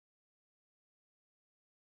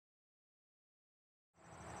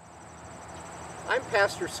I'm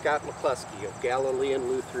Pastor Scott McCluskey of Galilean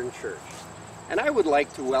Lutheran Church, and I would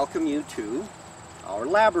like to welcome you to our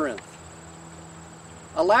labyrinth.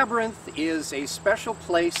 A labyrinth is a special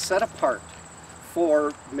place set apart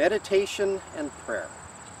for meditation and prayer.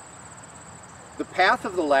 The path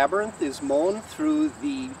of the labyrinth is mown through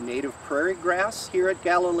the native prairie grass here at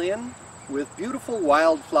Galilean with beautiful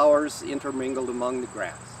wildflowers intermingled among the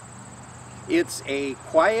grass. It's a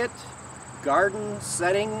quiet garden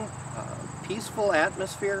setting, peaceful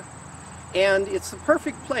atmosphere, and it's the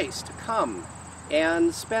perfect place to come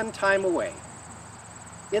and spend time away.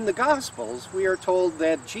 In the Gospels, we are told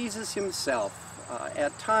that Jesus himself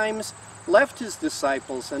at times left his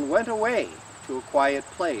disciples and went away to a quiet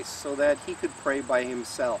place so that he could pray by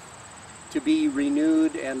himself to be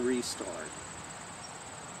renewed and restored.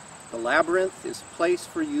 The labyrinth is a place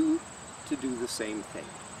for you to do the same thing.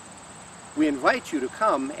 We invite you to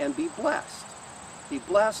come and be blessed. Be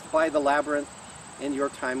blessed by the labyrinth in your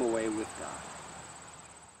time away with God.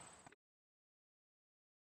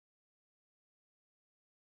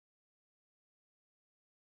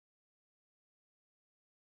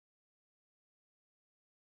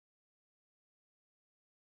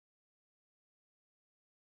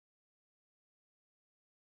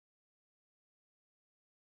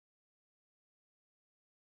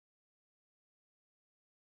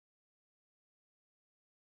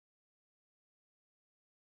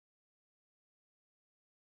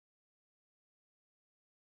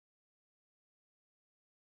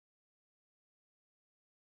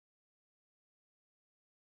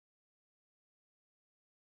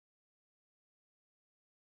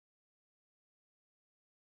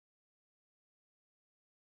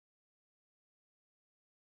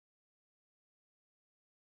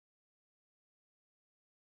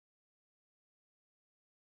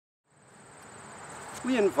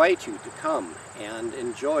 We invite you to come and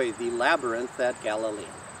enjoy the labyrinth at Galilean.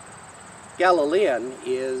 Galilean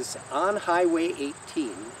is on Highway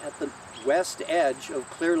 18 at the west edge of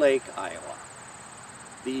Clear Lake, Iowa.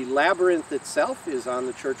 The labyrinth itself is on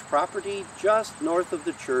the church property just north of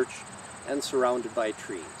the church and surrounded by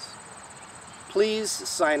trees. Please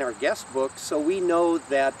sign our guest book so we know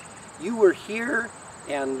that you were here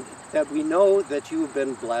and that we know that you have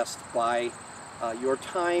been blessed by your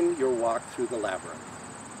time, your walk through the labyrinth.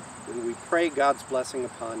 And we pray God's blessing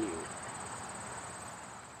upon you.